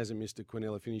preparation. He hasn't missed a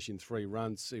Quinella finish in 3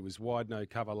 runs. It was wide, no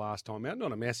cover last time out.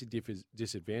 Not a massive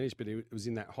disadvantage, but it was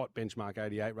in that hot benchmark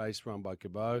 88 race run by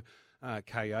Cabot.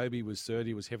 Kobe was third.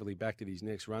 He was heavily backed at his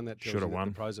next run. That tells you that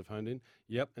the pros have honed in.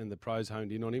 Yep, and the pros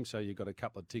honed in on him, so you've got a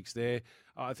couple of ticks there.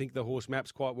 I think the horse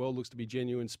maps quite well. Looks to be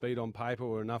genuine speed on paper,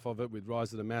 or enough of it, with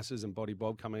Rise of the Masses and Body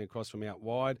Bob coming across from out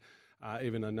wide.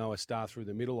 Even a Noah Star through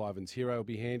the middle. Ivan's Hero will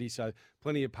be handy. So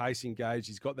plenty of pace engaged.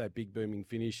 He's got that big booming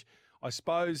finish. I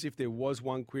suppose if there was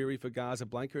one query for Gaza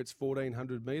Blanca, it's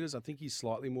 1,400 metres. I think he's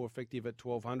slightly more effective at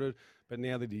 1,200. But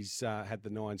now that he's had the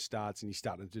 9 starts and he's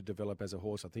starting to develop as a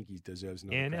horse, I think he deserves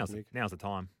another now's the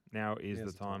time. Now is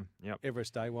the time. Yep.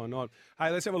 Everest Day, why not?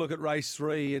 Hey, let's have a look at race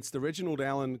 3. It's the Reginald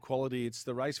Allen Quality. It's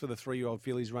the race for the 3-year-old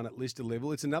fillies run at listed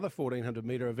level. It's another 1,400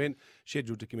 metre event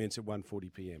scheduled to commence at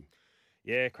 1:40 p.m.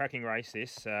 Yeah, cracking race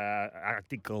this.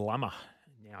 Arctic Glamour.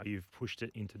 Now you've pushed it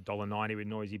into $1.90 with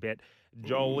Noisy Bet.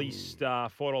 Jolie Star,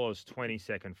 $4.20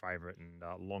 second favourite, and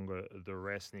longer the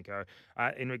rest, Nico.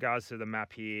 In regards to the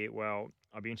map here, well,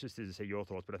 I'd be interested to see your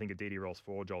thoughts, but I think Aditi rolls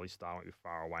 4, Jolie Star won't be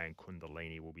far away, and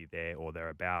Kundalini will be there or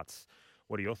thereabouts.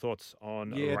 What are your thoughts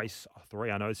on race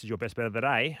 3? I know this is your best bet of the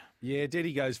day. Yeah,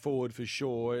 Deddy goes forward for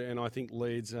sure, and I think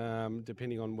leads,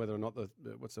 depending on whether or not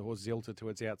what's the horse, Zilta to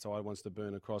its outside wants to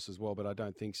burn across as well, but I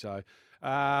don't think so.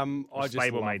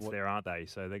 Stablemates there, aren't they?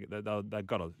 So they've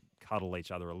got to cuddle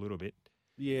each other a little bit.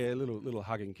 Yeah, a little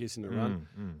hug and kiss in the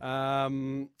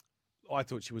run. I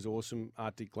thought she was awesome,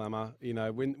 Arctic Glamour. You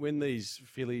know, when these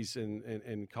fillies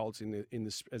and colts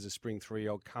as a spring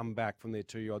 3-year-old come back from their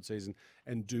 2-year-old season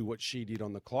and do what she did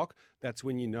on the clock, that's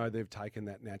when you know they've taken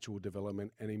that natural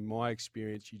development. And in my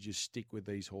experience, you just stick with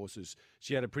these horses.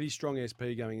 She had a pretty strong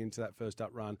SP going into that first up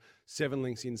run, 7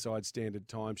 lengths inside standard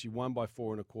time. She won by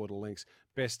 4 1/4 lengths.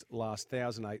 Best last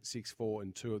 1,008, 6-4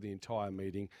 and 2 of the entire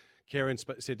meeting. Karen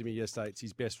said to me yesterday it's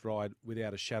his best ride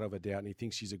without a shadow of a doubt, and he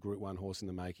thinks she's a Group 1 horse in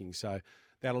the making. So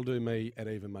that'll do me at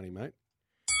even money, mate.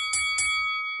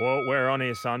 Well, we're on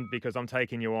here, son, because I'm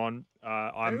taking you on.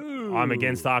 I'm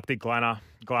against Arctic Glamour,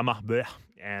 bleh,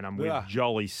 and I'm with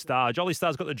Jolly Star. Jolly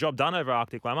Star's got the job done over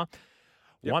Arctic Glamour.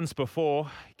 Yep. Once before,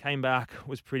 came back,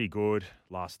 was pretty good.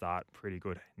 Last start, pretty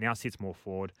good. Now sits more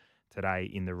forward today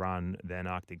in the run than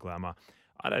Arctic Glamour.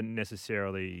 I don't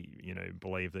necessarily,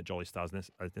 believe that Jolly Star's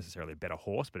necessarily a better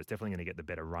horse, but it's definitely going to get the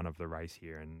better run of the race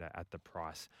here. And at the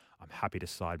price, I'm happy to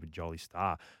side with Jolly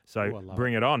Star. So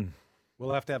bring it on.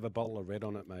 We'll have to have a bottle of red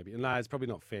on it, maybe. No, it's probably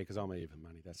not fair because I'm even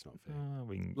money. That's not fair.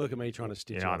 Look at me trying to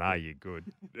stitch. Yeah, I know you're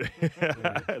good.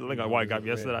 I think I woke up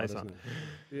yesterday, son.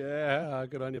 Yeah,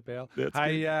 good on you, pal.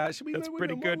 Should we? That's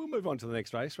pretty good. We'll move on to the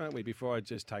next race, won't we? Before I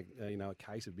just take a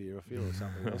case of beer, I feel, or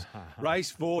something else.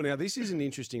 Race 4. Now, this is an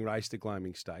interesting race, the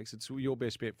Gloaming Stakes. It's your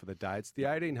best bet for the day. It's the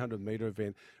 1,800-metre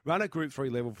event, run at Group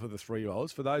 3 level for the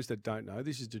 3-year-olds. For those that don't know,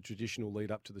 this is the traditional lead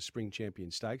up to the Spring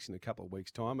Champion Stakes in a couple of weeks'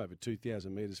 time, over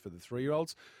 2,000 metres for the 3-year-olds.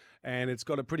 And it's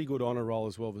got a pretty good honour roll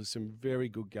as well with some very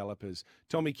good gallopers.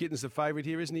 Tommy Kitten's the favourite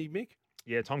here, isn't he, Mick?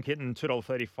 Yeah, Tom Kitten,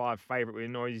 $2.35 favourite with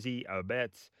Noisy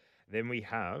Bets. Then we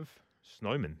have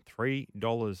Snowman,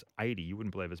 $3.80. You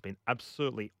wouldn't believe it's been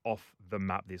absolutely off the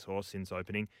map, this horse, since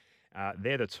opening.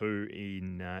 They're the two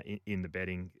in the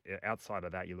betting. Outside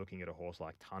of that, you're looking at a horse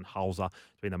like Tannhauser.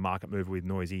 It's been the market mover with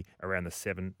Noisy around the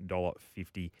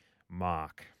 $7.50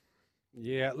 mark.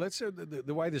 Yeah, let's say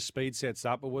the way the speed sets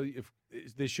up,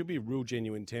 there should be a real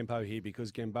genuine tempo here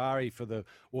because Gambari for the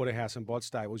Waterhouse and Bott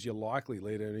Stables, your likely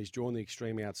leader, and he's drawn the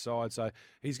extreme outside. So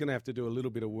he's going to have to do a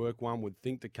little bit of work, one would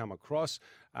think, to come across.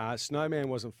 Snowman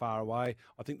wasn't far away.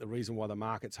 I think the reason why the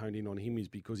market's honed in on him is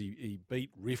because he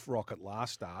beat Riff Rocket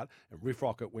last start, and Riff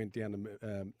Rocket went down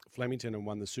to Flemington and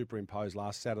won the Superimposed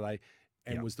last Saturday.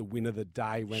 And was the winner the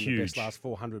day when the best last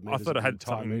 400 metres. I thought it had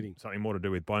something more to do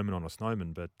with Bowman on a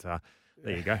Snowman, but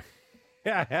there you go.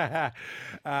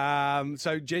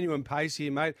 So genuine pace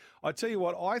here, mate. I tell you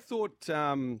what, I thought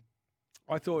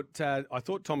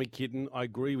Tommy Kitten. I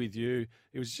agree with you.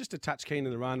 It was just a touch keen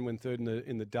in the run when third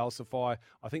in the Dulcify.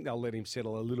 I think they'll let him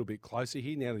settle a little bit closer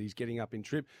here now that he's getting up in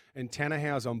trip. And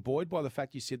Tannerhau's on board by the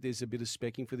fact you said there's a bit of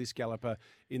specking for this galloper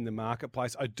in the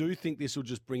marketplace. I do think this will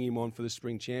just bring him on for the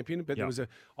Spring Champion. But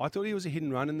I thought he was a hit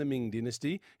and run in the Ming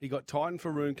Dynasty. He got Titan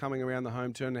Faroon coming around the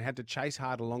home turn and had to chase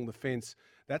hard along the fence.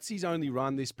 That's his only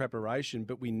run this preparation.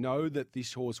 But we know that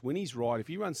this horse, when he's right, if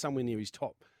he runs somewhere near his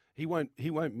top, he won't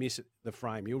miss the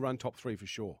frame. He'll run top 3 for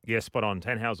sure. Yeah, spot on.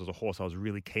 Tannhauser was a horse I was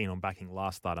really keen on backing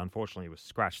last start. Unfortunately, it was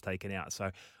scratched, taken out.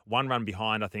 So one run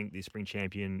behind, I think the Spring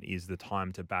Champion is the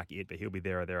time to back it, but he'll be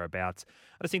there or thereabouts.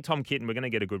 I just think Tom Kitten, we're going to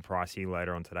get a good price here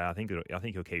later on today. I think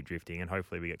he'll keep drifting, and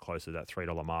hopefully we get closer to that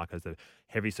 $3 mark as the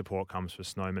heavy support comes for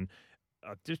Snowman.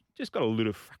 Just got a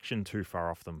little fraction too far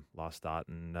off them last start,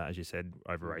 and as you said,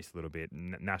 over-raced a little bit.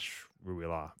 Nash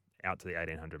Ruila out to the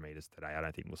 1,800 metres today. I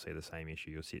don't think we'll see the same issue.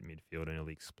 You'll sit midfield and he'll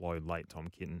explode late. Tom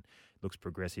Kitten looks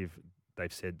progressive.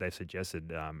 They've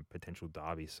suggested potential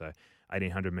derby. So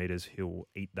 1,800 metres, he'll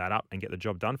eat that up and get the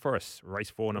job done for us. Race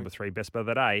 4, number 3, best bet of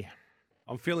the day.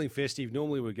 I'm feeling festive.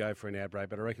 Normally we go for an ad break,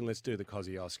 but I reckon let's do the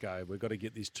Kosciuszko. We've got to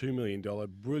get this $2 million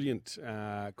brilliant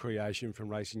creation from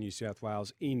Racing New South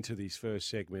Wales into this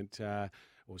first segment.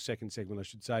 Or second segment, I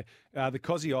should say. The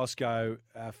Kosciuszko,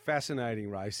 fascinating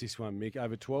race, this one, Mick.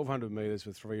 Over 1,200 metres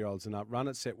for 3-year-olds and up. Run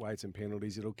at set weights and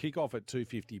penalties. It'll kick off at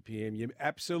 2:50 p.m. You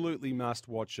absolutely must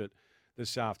watch it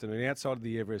this afternoon. Outside of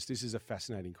the Everest, this is a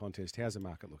fascinating contest. How's the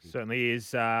market looking? Certainly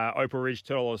is. Opal Ridge,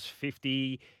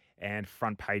 $2.50. And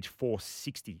front page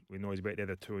 $4.60 with Noisy Bet. They're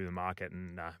the two in the market.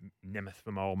 And Nemeth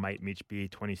from old mate Mitch Beer,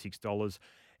 $26.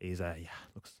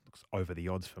 Looks over the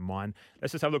odds for mine.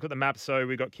 Let's just have a look at the map. So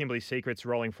we've got Kimberley Secrets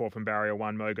rolling forward from Barrier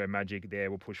 1. Mogo Magic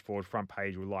there will push forward. Front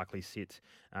page will likely sit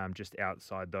just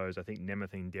outside those. I think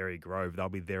Nemeth and Derry Grove, they'll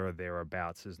be there or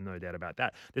thereabouts. There's no doubt about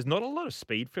that. There's not a lot of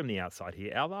speed from the outside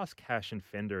here. Our Last Cash and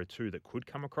Fender are two that could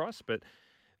come across, but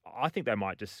I think they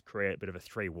might just create a bit of a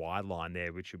 3-wide line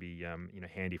there, which would be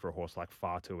handy for a horse like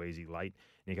Far Too Easy late.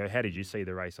 Nico, how did you see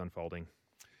the race unfolding?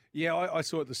 Yeah, I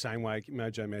saw it the same way.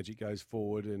 Mojo Magic goes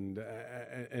forward, and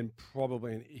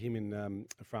probably him in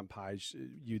front page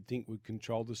you'd think would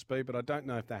control the speed, but I don't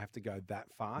know if they have to go that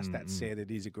fast. That said,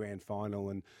 it is a grand final,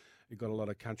 and you've got a lot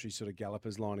of country sort of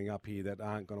gallopers lining up here that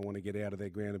aren't going to want to get out of their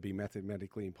ground and be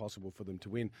mathematically impossible for them to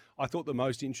win. I thought the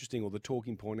most interesting, or the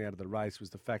talking point out of the race,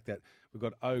 was the fact that we've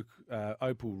got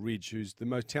Opal Ridge, who's the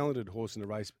most talented horse in the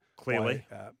race.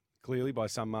 Clearly by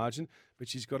some margin, but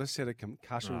she's got a set of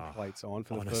concussion plates on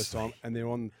for the first time, and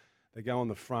they go on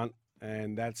the front.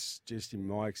 And that's just, in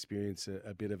my experience,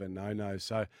 a bit of a no-no.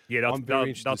 So Yeah, I'm very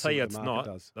interested they'll to see tell you what it's the market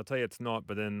not. does. They'll tell you it's not,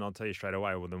 but then I'll tell you straight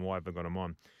away, well, then why have I got him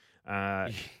on?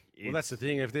 Well, that's the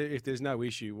thing. If there's no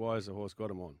issue, why has the horse got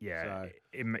him on? Yeah,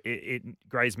 So, it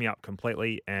grazed me up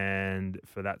completely, and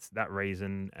for that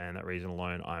reason and that reason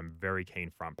alone, I'm very keen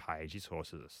front page. This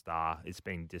horse is a star. It's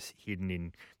been just hidden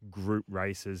in group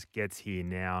races, gets here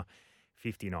now,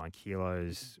 59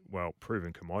 kilos, well,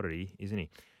 proven commodity, isn't he?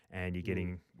 And you're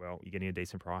getting a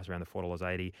decent price around the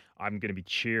 $4.80. I'm going to be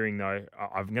cheering though.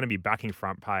 I'm going to be backing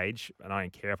front page, and I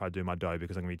don't care if I do my dough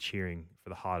because I'm going to be cheering for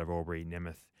the Heart of Albury,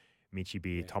 Nemeth, Mitchy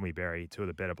Beard, Tommy Berry, two of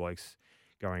the better blokes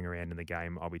going around in the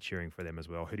game. I'll be cheering for them as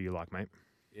well. Who do you like, mate?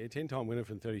 yeah, 10-time winner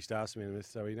from 30 Stars to Mammoth,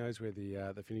 so he knows where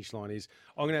the finish line is.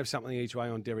 I'm going to have something each way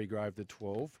on Derry Grove, the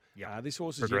 12. Yeah, this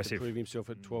horse has yet to prove himself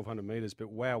at 1,200 metres,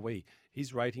 but wowee,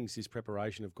 his ratings, his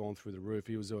preparation have gone through the roof.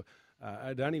 He was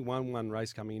had only won one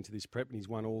race coming into this prep, and he's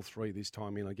won all three this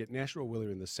time in. I get National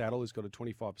Willer in the saddle. He's got a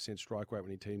 25% strike rate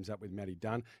when he teams up with Matty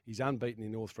Dunn. He's unbeaten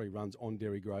in all three runs on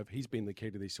Derry Grove. He's been the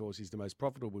key to this horse. He's the most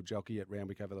profitable jockey at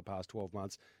Randwick over the past 12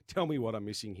 months. Tell me what I'm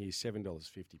missing here.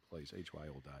 $7.50, please, each way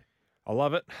all day. I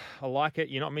love it. I like it.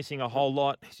 You're not missing a whole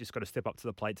lot. He's just got to step up to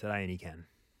the plate today, and he can.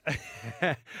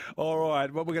 All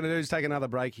right, what we're going to do is take another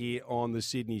break here on the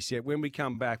Sydney set. When we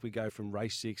come back, we go from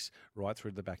race 6 right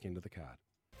through to the back end of the card.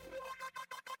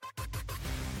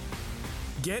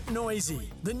 Get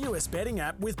Noisy, the newest betting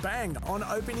app with Bang on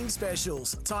opening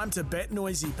specials. Time to bet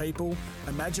noisy, people.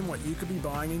 Imagine what you could be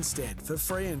buying instead. For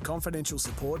free and confidential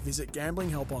support, visit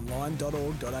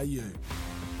gamblinghelponline.org.au.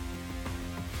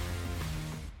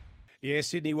 Yeah,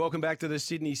 Sydney, welcome back to the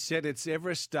Sydney set. It's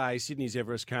Everest Day, Sydney's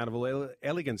Everest Carnival.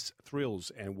 Elegance,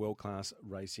 thrills and world-class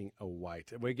racing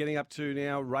await. We're getting up to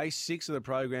now race 6 of the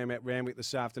program at Randwick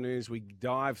this afternoon as we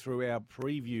dive through our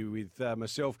preview with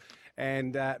myself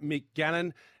and Mick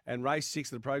Gannon. And race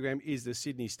 6 of the program is the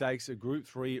Sydney Stakes, a Group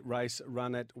 3 race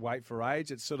run at Weight for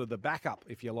Age. It's sort of the backup,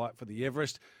 if you like, for the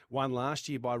Everest. Won last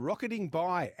year by rocketing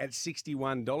by at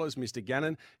 $61, Mr.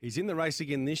 Gannon. He's in the race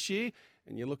again this year,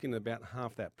 and you're looking at about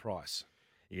half that price.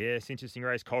 Yes, interesting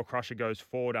race. Coal Crusher goes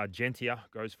forward. Argentia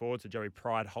goes forward. So Joey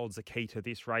Pride holds the key to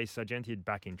this race. Argentia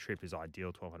back in trip is ideal,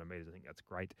 1,200 metres. I think that's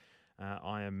great.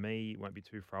 I Am Me won't be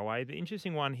too far away. The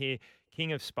interesting one here,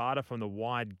 King of Sparta from the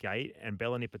wide gate and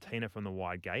Bella Nipotina from the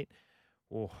wide gate.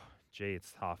 Oh, gee,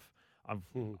 it's tough.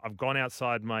 I've gone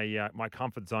outside my my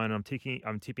comfort zone. I'm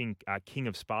tipping King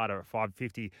of Sparta at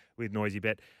 550 with Noisy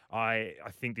Bet. I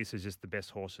think this is just the best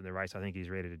horse in the race. I think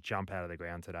he's ready to jump out of the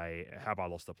ground today. Have I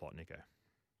lost the plot, Nico?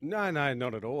 No,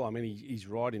 not at all. I mean, he's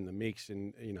right in the mix,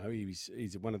 and you know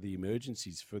he's one of the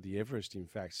emergencies for the Everest, in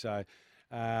fact. So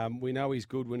we know he's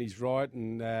good when he's right,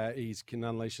 and he can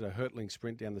unleash a hurtling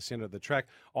sprint down the centre of the track.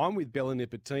 I'm with Bella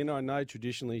Nipotina. I know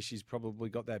traditionally she's probably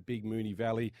got that big Moonee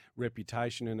Valley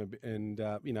reputation and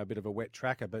you know, a bit of a wet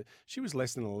tracker, but she was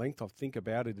less than a length, I think,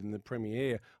 about it in the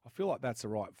Premiere. I feel like that's the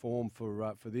right form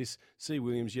for this. C.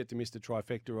 Williams yet to miss the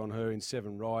trifecta on her in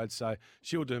 7 rides, so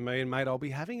she'll do me. And mate, I'll be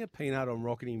having a peanut on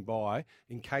rocketing by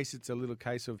in case it's a little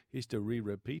case of history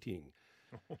repeating.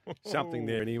 Something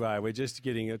there anyway. We're just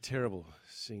getting a terrible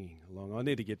singing along. I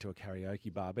need to get to a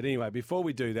karaoke bar. But anyway, before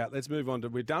we do that, let's move on to,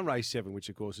 we've done race 7, which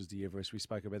of course is the Everest. We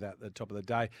spoke about that at the top of the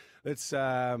day. Let's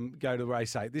go to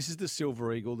race 8. This is the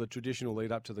Silver Eagle, the traditional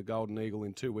lead up to the Golden Eagle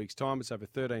in 2 weeks' time. It's over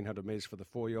 1,300 metres for the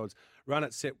 4-year-olds. Run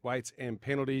at set weights and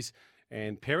penalties.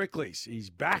 And Pericles, he's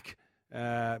back.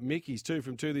 Mick, he's 2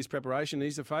 from 2 this preparation.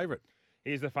 He's the favourite.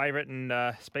 He's the favourite, and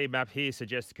speed map here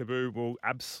suggests Kaboo will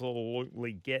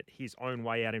absolutely get his own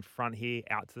way out in front here,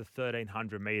 out to the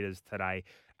 1,300 metres today.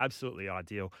 Absolutely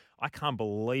ideal. I can't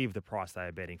believe the price they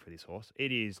are betting for this horse.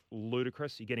 It is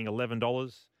ludicrous. You're getting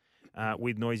 $11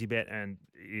 with Noisy Bet, and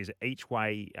it is each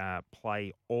way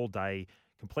play all day.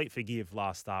 Complete forgive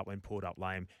last start when pulled up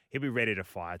lame. He'll be ready to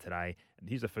fire today.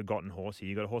 He's a forgotten horse here.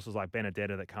 You've got horses like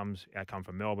Benedetta that come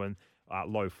from Melbourne,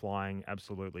 low flying,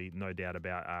 absolutely no doubt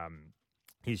about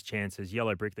his chances.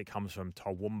 Yellow Brick that comes from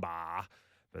Toowoomba.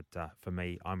 But for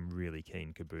me, I'm really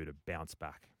keen Kaboo to bounce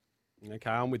back. Okay,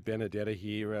 I'm with Benedetta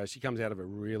here. She comes out of a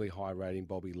really high rating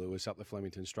Bobby Lewis up the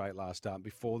Flemington Straight last start.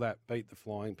 Before that, beat the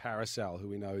flying Parasol, who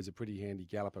we know is a pretty handy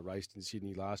galloper, raced in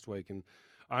Sydney last week and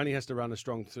only has to run a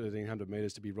strong 1,300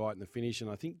 metres to be right in the finish. And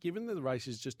I think given that the race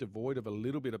is just devoid of a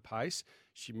little bit of pace,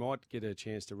 she might get a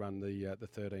chance to run the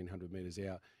 1,300 metres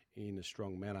out in a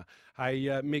strong manner. Hey,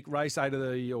 Mick, race 8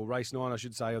 or race 9, I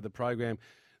should say, of the program.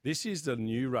 This is the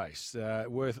new race,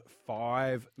 worth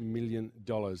 $5 million.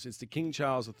 It's the King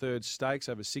Charles III Stakes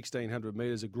over 1,600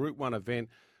 metres, a Group 1 event,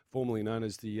 formerly known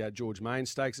as the George Main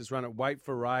Stakes. It's run at Weight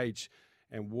for Age.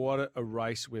 And what a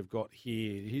race we've got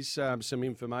here. Here's some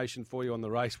information for you on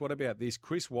the race. What about this?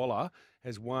 Chris Waller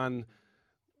has won...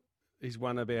 He's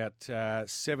won about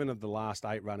 7 of the last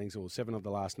 8 runnings or 7 of the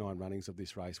last 9 runnings of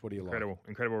this race. What do you like?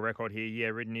 Incredible record here. Yeah,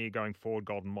 ridden here going forward,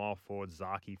 Golden Mile forward,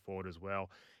 Zaki forward as well.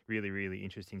 Really, really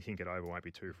interesting. Think it over won't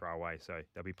be too far away. So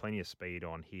there'll be plenty of speed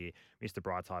on here. Mr.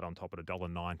 Brightside on top at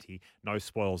 $1.90. No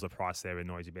spoils the price there with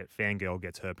Noisy Bet. Fangirl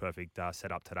gets her perfect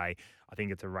setup today. I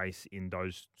think it's a race in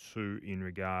those two in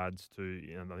regards to,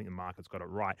 I think the market's got it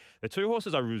right. The 2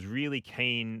 horses I was really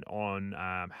keen on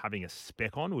having a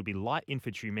spec on would be Light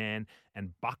Infantryman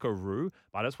and Buckaroo.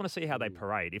 But I just want to see how they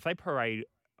parade. If they parade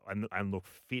and look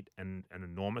fit and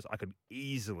enormous, I could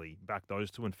easily back those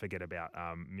 2 and forget about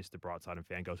Mr. Brightside and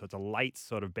Fangirl. So it's a late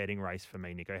sort of betting race for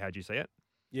me, Nico. How'd you see it?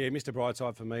 Yeah, Mr.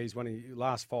 Brightside for me is one of the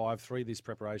last 5, 3 this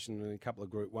preparation and a couple of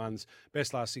Group 1s.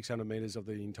 Best last 600 metres of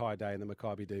the entire day in the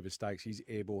Maccabi Diva Stakes. He's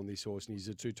airborne, this horse, and he's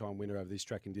a 2-time winner over this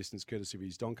track and distance, courtesy of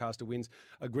his Doncaster wins.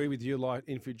 Agree with you, Light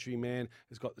Infantryman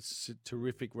has got a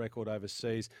terrific record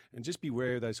overseas. And just be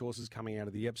wary of those horses coming out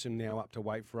of the Epsom now up to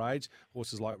weight for age.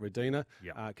 Horses like Redina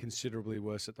are considerably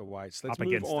worse at the weights. Let's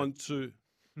move on to...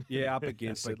 Yeah, up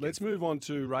against it. Let's move on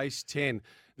to race 10.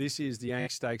 This is the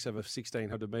Yank Stakes over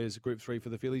 1,600 metres, Group 3 for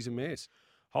the fillies and mares.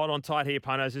 Hold on tight here,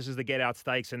 punters. This is the Get Out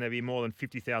Stakes, and there'll be more than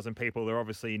 50,000 people. They're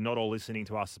obviously not all listening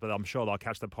to us, but I'm sure they'll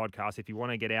catch the podcast. If you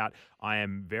want to get out, I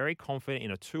am very confident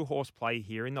in a 2-horse play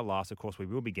here in the last. Of course, we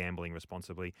will be gambling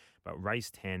responsibly, but race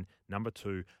 10, number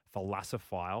 2,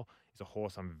 Philosophile, is a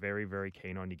horse I'm very, very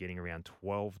keen on. You're getting around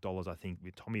 $12, I think,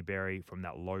 with Tommy Berry from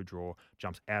that low draw,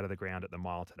 jumps out of the ground at the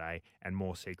mile today, and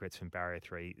More Secrets from Barrier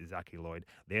 3, Zaki Lloyd.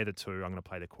 They're the 2. I'm going to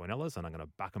play the Quinellas, and I'm going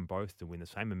to back them both to win the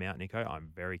same amount, Nico. I'm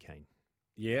very keen.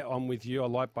 Yeah, I'm with you. I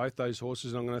like both those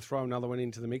horses, and I'm going to throw another one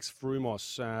into the mix.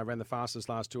 Frumos ran the fastest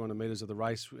last 200 metres of the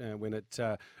race when it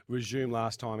resumed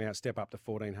last time out. Step up to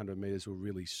 1,400 metres will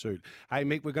really suit. Hey,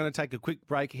 Mick, we're going to take a quick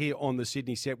break here on the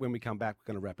Sydney set. When we come back,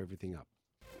 we're going to wrap everything up.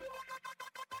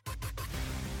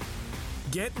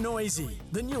 Get Noisy,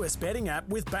 the newest betting app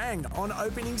with Bang on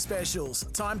opening specials.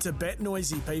 Time to bet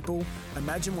noisy, people.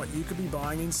 Imagine what you could be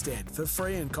buying instead. For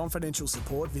free and confidential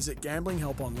support, visit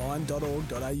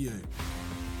gamblinghelponline.org.au.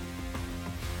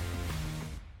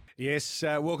 Yes,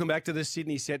 welcome back to the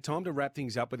Sydney set. Time to wrap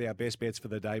things up with our best bets for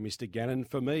the day, Mr. Gannon.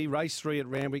 For me, race 3 at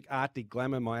Randwick, Arctic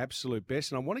Glamour, my absolute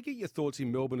best. And I want to get your thoughts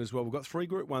in Melbourne as well. We've got 3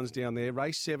 Group 1s down there.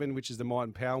 Race 7, which is the Might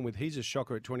and Power, with he's a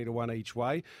shocker at 20-1 each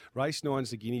way. Race 9's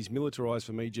the Guineas. Militarised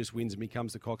for me just wins and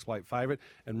becomes the Cox Plate favourite.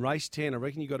 And race 10, I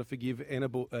reckon you've got to forgive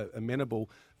Amenable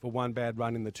for one bad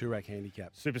run in the Toorak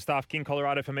handicap. Super stuff. King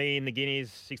Colorado for me in the Guineas,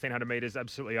 1,600 metres,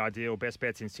 absolutely ideal. Best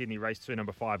bets in Sydney, race 2,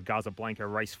 number 5, Gaza Blanca.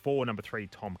 Race 4, number 3,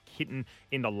 Tom Kitten.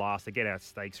 In the last, the Get Out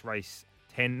Stakes, race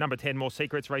 10, number 10, More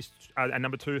Secrets, race and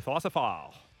number 2,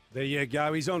 Philosophile. There you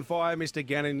go. He's on fire, Mr.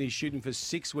 Gannon. He's shooting for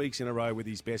 6 weeks in a row with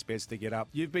his best bets to get up.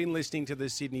 You've been listening to the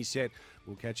Sydney set.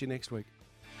 We'll catch you next week.